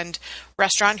high-end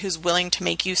restaurant who's willing to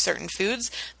make you certain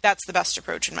foods, that's the best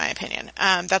approach in my opinion.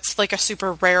 That's a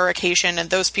super rare occasion, and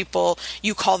those people,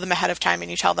 you call them ahead of time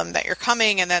and you tell them that you're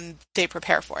coming and then they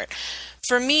prepare for it.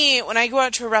 For me, when I go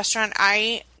out to a restaurant,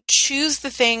 I choose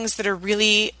the things that are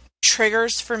really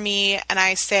triggers for me, and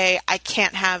I say, I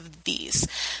can't have these.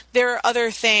 There are other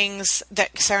things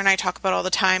that Sarah and I talk about all the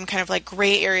time, kind of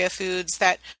gray area foods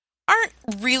that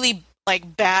aren't really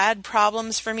bad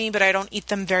problems for me, but I don't eat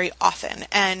them very often.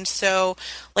 And so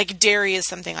dairy is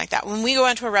something like that. When we go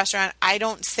into a restaurant, I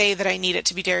don't say that I need it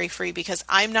to be dairy free because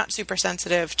I'm not super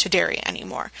sensitive to dairy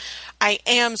anymore. I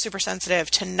am super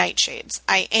sensitive to nightshades.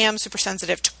 I am super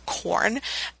sensitive to corn,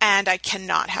 and I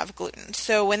cannot have gluten.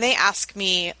 So when they ask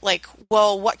me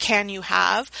well, what can you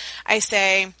have? I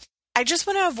say, I just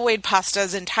want to avoid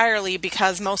pastas entirely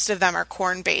because most of them are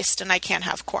corn-based and I can't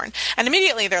have corn. And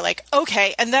immediately they're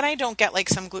okay. And then I don't get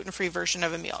some gluten-free version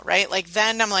of a meal, right?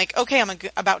 Then I'm okay, I'm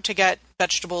about to get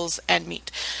vegetables and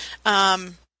meat.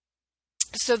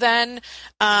 So then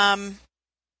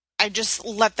I just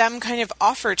let them kind of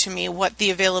offer to me what the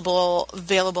available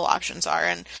options are.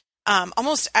 And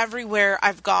almost everywhere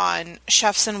I've gone,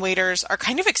 chefs and waiters are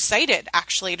kind of excited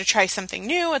actually to try something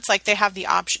new. It's they have the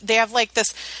option, they have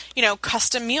this,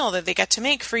 custom meal that they get to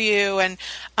make for you. And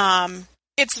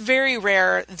it's very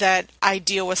rare that I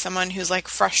deal with someone who's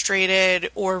frustrated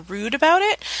or rude about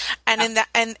it. And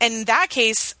in that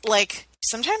case,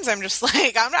 sometimes I'm just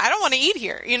I don't want to eat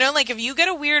here. If you get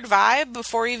a weird vibe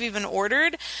before you've even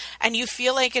ordered and you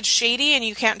feel it's shady and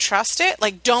you can't trust it,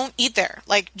 don't eat there.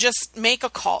 Just make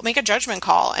a judgment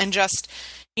call and just,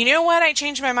 you know what, I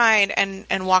changed my mind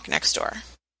and walk next door.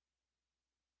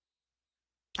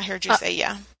 I heard you say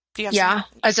yeah. Do you have Yeah.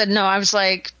 something? I said no. I was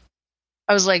like,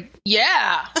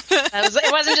 yeah.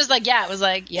 It wasn't just like, yeah. It was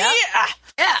like, yeah.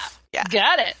 Yeah.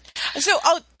 Got it. So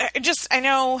I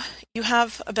know you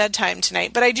have a bedtime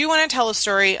tonight, but I do want to tell a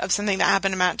story of something that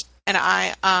happened to Matt and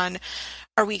I on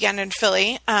our weekend in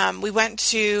Philly. We went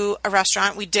to a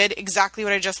restaurant. We did exactly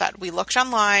what I just said. We looked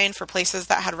online for places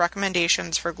that had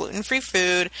recommendations for gluten-free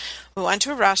food. We went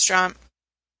to a restaurant.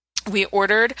 We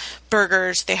ordered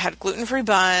burgers. They had gluten-free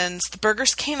buns. The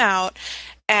burgers came out,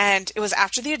 and it was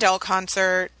after the Adele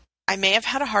concert. I may have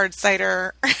had a hard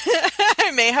cider.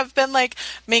 I may have been like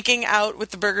making out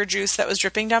with the burger juice that was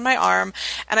dripping down my arm.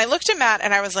 And I looked at Matt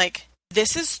and I was like,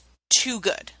 this is too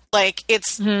good. Like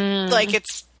it's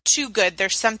too good.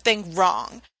 There's something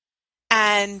wrong.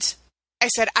 And I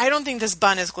said, I don't think this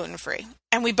bun is gluten-free.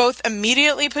 And we both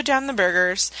immediately put down the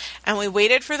burgers and we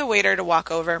waited for the waiter to walk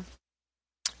over.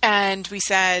 And we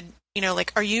said,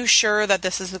 like, are you sure that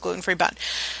this is the gluten-free bun?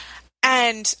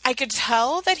 And I could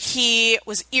tell that he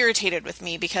was irritated with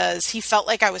me because he felt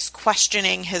like I was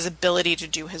questioning his ability to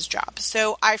do his job.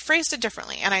 So I phrased it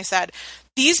differently and I said,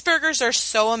 these burgers are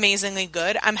so amazingly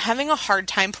good. I'm having a hard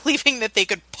time believing that they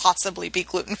could possibly be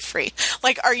gluten-free.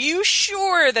 Like, are you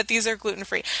sure that these are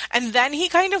gluten-free? And then he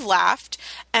kind of laughed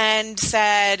and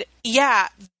said, yeah,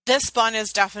 this bun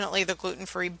is definitely the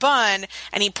gluten-free bun.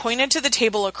 And he pointed to the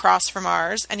table across from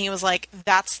ours and he was like,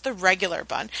 that's the regular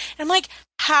bun. And I'm like,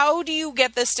 how do you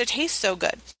get this to taste so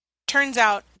good? Turns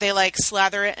out they like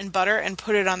slather it in butter and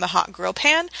put it on the hot grill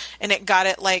pan and it got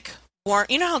it like warm.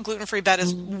 You know how gluten-free bread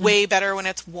is way better when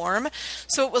it's warm?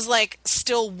 So it was like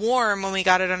still warm when we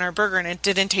got it on our burger and it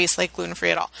didn't taste like gluten-free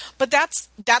at all. But that's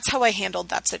how I handled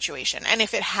that situation. And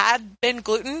if it had been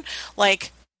gluten,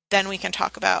 like, then we can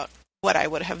talk about what I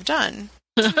would have done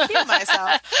to heal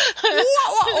myself.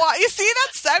 What? You see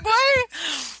that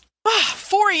segue?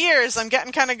 4 years. I'm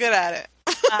getting kind of good at it.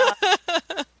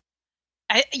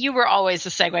 You were always the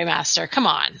segue master. Come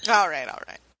on. All right.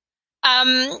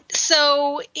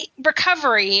 So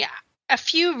recovery, a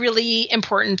few really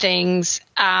important things.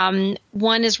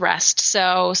 One is rest.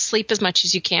 So sleep as much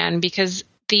as you can because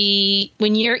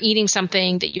when you're eating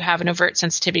something that you have an overt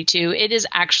sensitivity to, it is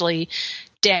actually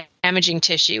damaging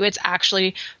tissue. It's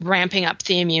actually ramping up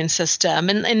the immune system.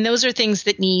 And those are things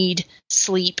that need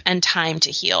sleep and time to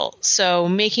heal. So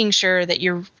making sure that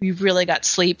you really got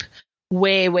sleep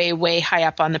way, way, way high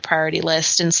up on the priority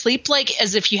list and sleep like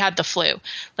as if you had the flu.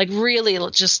 Like really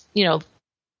just,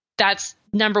 that's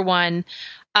number one.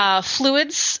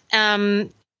 Fluids, right?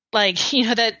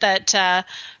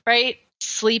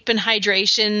 Sleep and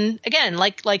hydration, again,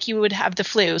 like you would have the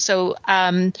flu. So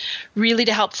really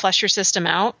to help flush your system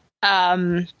out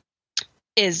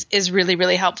is really,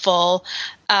 really helpful.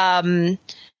 And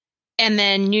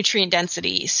then nutrient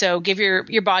density. So give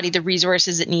your body the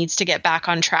resources it needs to get back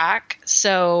on track.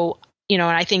 So, and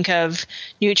I think of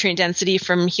nutrient density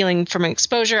from healing from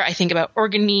exposure. I think about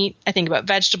organ meat. I think about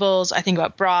vegetables. I think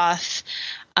about broth.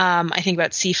 I think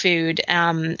about seafood.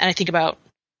 And I think about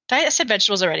I said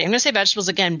vegetables already. I'm going to say vegetables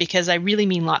again because I really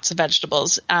mean lots of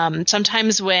vegetables.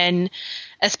 Sometimes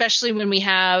especially when we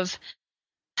have,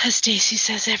 as Stacey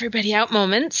says, everybody out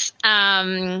moments.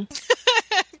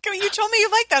 You told me you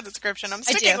like that description. I'm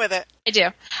sticking with it. I do.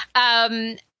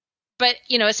 But,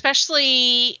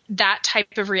 especially that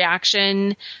type of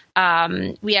reaction,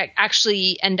 we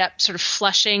actually end up sort of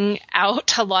flushing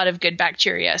out a lot of good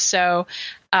bacteria. So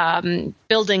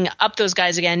building up those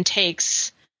guys again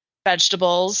takes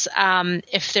vegetables.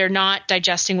 If they're not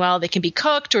digesting well, they can be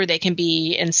cooked or they can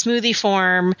be in smoothie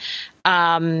form,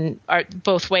 are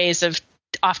both ways of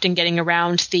often getting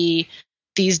around these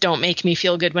don't make me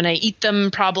feel good when I eat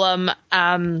them problem.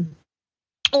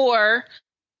 Or,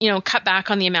 cut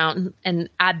back on the amount and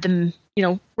add them,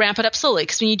 ramp it up slowly.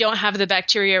 Because when you don't have the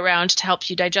bacteria around to help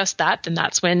you digest that, then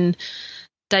that's when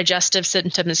digestive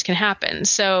symptoms can happen.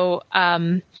 So,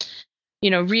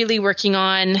 really working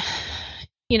on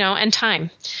and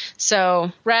time.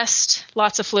 So rest,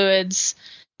 lots of fluids,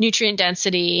 nutrient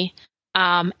density,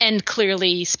 and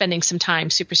clearly spending some time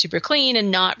super, super clean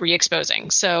and not re-exposing.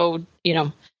 So,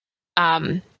 the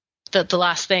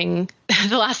last thing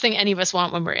any of us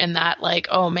want when we're in that, like,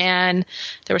 oh man,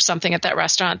 there was something at that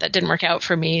restaurant that didn't work out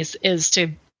for me is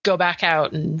to go back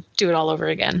out and do it all over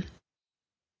again.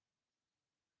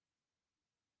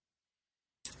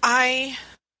 I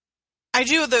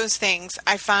do those things.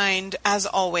 I find, as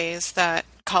always, that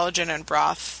collagen and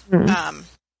broth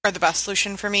are the best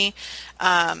solution for me.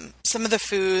 Some of the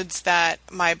foods that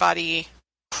my body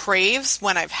craves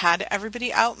when I've had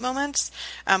everybody out moments,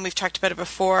 we've talked about it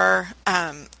before.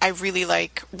 I really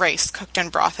like rice cooked in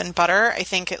broth and butter. I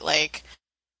think it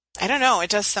I don't know, it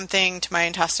does something to my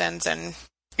intestines, and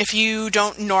if you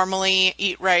don't normally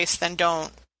eat rice, then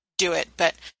don't do it.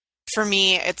 But for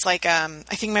me, it's like, I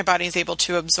think my body is able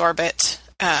to absorb it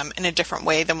in a different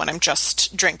way than when I'm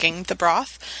just drinking the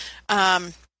broth.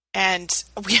 And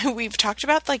we've talked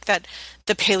about like that,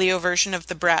 the paleo version of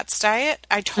the Bratz diet.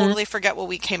 I totally forget what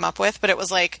we came up with, but it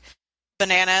was like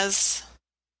bananas.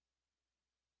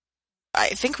 I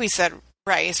think we said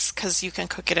rice because you can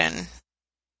cook it in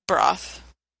broth.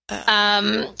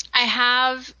 I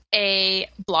have a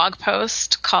blog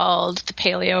post called The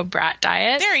Paleo Brat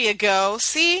Diet. There you go.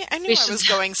 See, I knew I was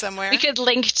going somewhere. We could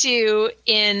link to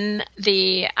in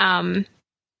the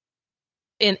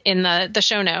in the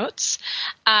show notes.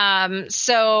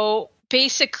 So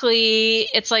basically,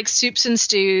 it's like soups and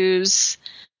stews,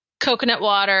 coconut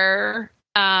water,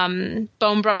 bone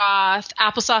broth,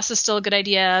 applesauce is still a good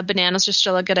idea. Bananas are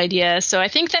still a good idea. So I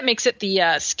think that makes it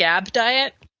the scab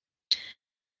diet,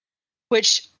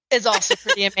 which is also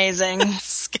pretty amazing.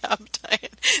 Scab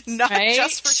diet. Not right?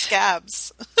 Just for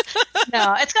scabs.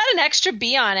 No, it's got an extra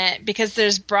B on it because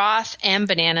there's broth and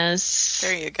bananas.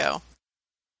 There you go.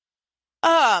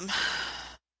 I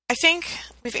think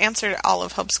we've answered all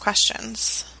of Hope's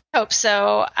questions. Hope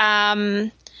so.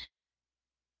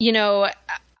 You know,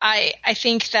 I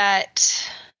think that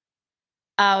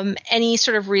any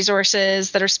sort of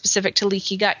resources that are specific to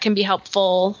leaky gut can be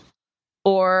helpful,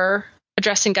 or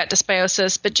addressing gut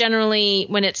dysbiosis. But generally,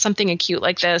 when it's something acute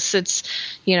like this, it's,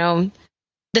 you know,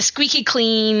 the squeaky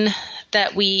clean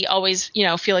that we always, you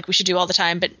know, feel like we should do all the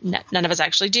time, but none of us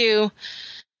actually do,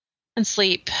 and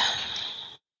sleep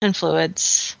and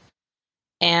fluids,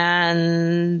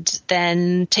 and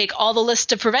then take all the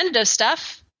list of preventative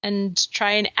stuff and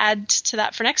try and add to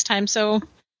that for next time. So,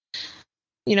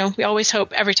 you know, we always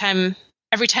hope every time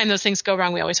those things go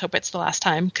wrong, we always hope it's the last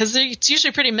time, because it's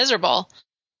usually pretty miserable.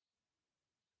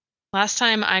 Last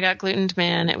time I got glutened,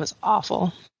 man, it was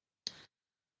awful.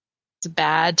 It's a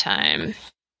bad time.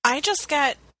 I just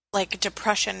get like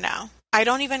depression now. I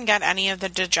don't even get any of the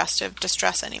digestive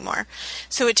distress anymore.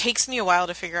 So it takes me a while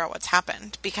to figure out what's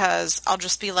happened, because I'll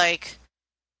just be like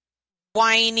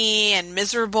whiny and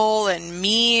miserable and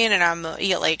mean, and I'm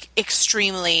like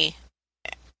extremely,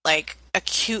 like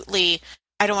acutely,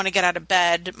 I don't want to get out of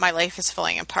bed. My life is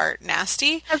falling apart.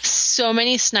 Nasty. I have so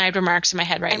many snide remarks in my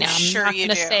head right now. I'm not going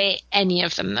to say any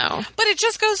of them, though. But it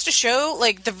just goes to show,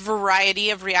 like, the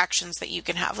variety of reactions that you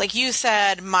can have. Like you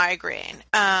said, migraine.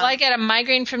 Well, I get a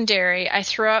migraine from dairy. I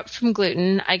throw up from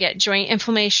gluten. I get joint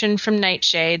inflammation from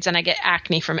nightshades, and I get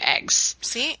acne from eggs.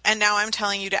 See? And now I'm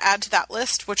telling you to add to that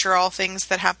list, which are all things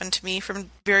that happen to me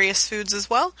from various foods as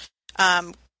well.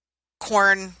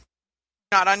 Corn,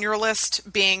 not on your list,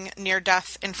 being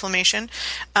near-death inflammation.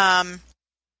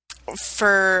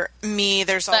 For me,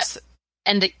 there's also...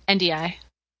 And the NDI.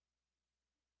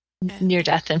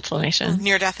 Near-death inflammation.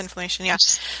 Near-death inflammation, yeah.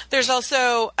 There's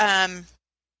also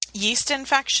yeast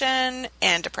infection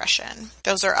and depression.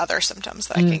 Those are other symptoms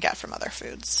that I can get from other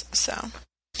foods. So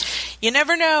you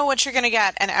never know what you're going to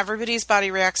get, and everybody's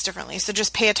body reacts differently. So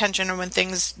just pay attention when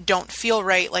things don't feel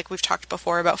right, like we've talked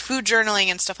before about food journaling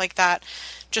and stuff like that.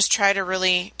 Just try to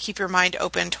really keep your mind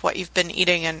open to what you've been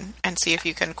eating and see if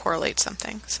you can correlate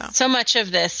something. So much of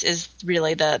this is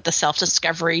really the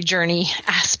self-discovery journey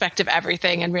aspect of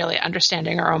everything, and really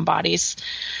understanding our own bodies.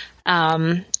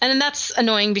 And then that's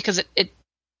annoying because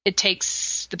it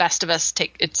takes the best of us.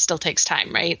 It still takes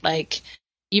time, right? Like,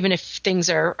 even if things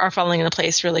are falling into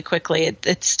place really quickly,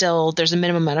 it's still, there's a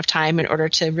minimum amount of time in order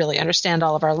to really understand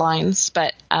all of our lines.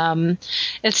 But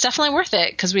it's definitely worth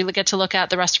it, because we get to look at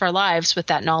the rest of our lives with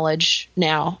that knowledge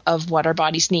now of what our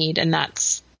bodies need, and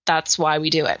that's why we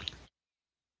do it.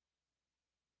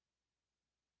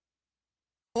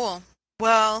 Cool.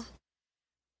 Well,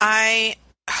 I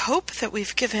hope that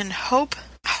we've given hope.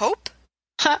 Hope?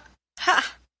 Ha.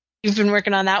 Ha. You've been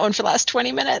working on that one for the last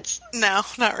 20 minutes. No,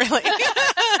 not really.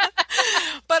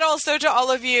 But also to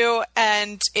all of you,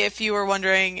 and if you were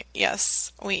wondering,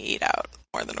 yes, we eat out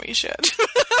more than we should.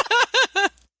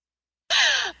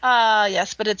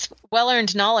 Yes, but it's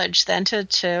well-earned knowledge then to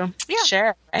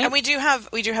share, right? And we do have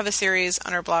a series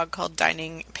on our blog called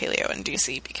Dining Paleo in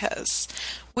DC, because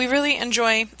we really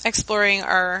enjoy exploring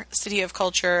our city of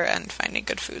culture and finding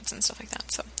good foods and stuff like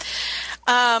that. So,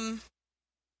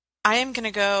 I am going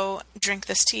to go drink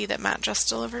this tea that Matt just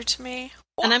delivered to me.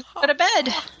 And I'm going to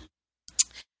bed.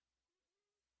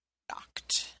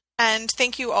 And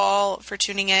thank you all for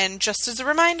tuning in. Just as a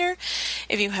reminder,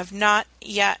 if you have not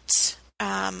yet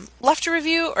left a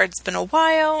review, or it's been a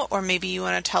while, or maybe you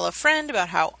want to tell a friend about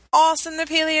how awesome the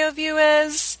Paleo View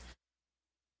is,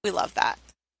 we love that.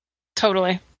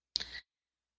 Totally.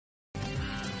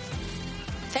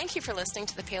 Thank you for listening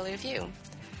to the Paleo View.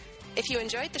 If you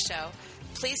enjoyed the show,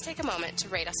 please take a moment to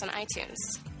rate us on iTunes.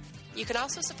 You can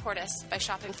also support us by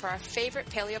shopping for our favorite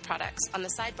paleo products on the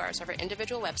sidebars of our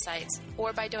individual websites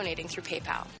or by donating through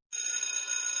PayPal.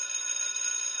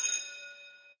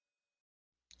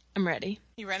 I'm ready.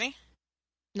 You ready?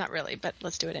 Not really, but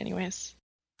let's do it anyways.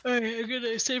 Alright, I'm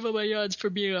gonna save all my yawns for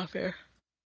being off air.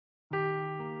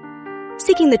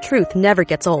 Seeking the truth never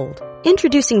gets old.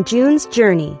 Introducing June's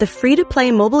Journey, the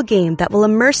free-to-play mobile game that will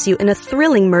immerse you in a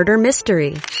thrilling murder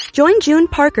mystery. Join June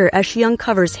Parker as she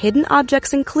uncovers hidden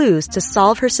objects and clues to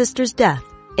solve her sister's death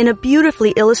in a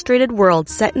beautifully illustrated world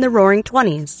set in the Roaring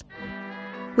 '20s.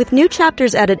 With new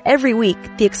chapters added every week,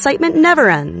 the excitement never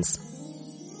ends.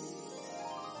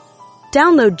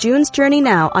 Download June's Journey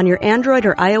now on your Android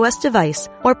or iOS device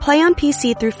or play on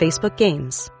PC through Facebook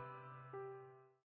Games.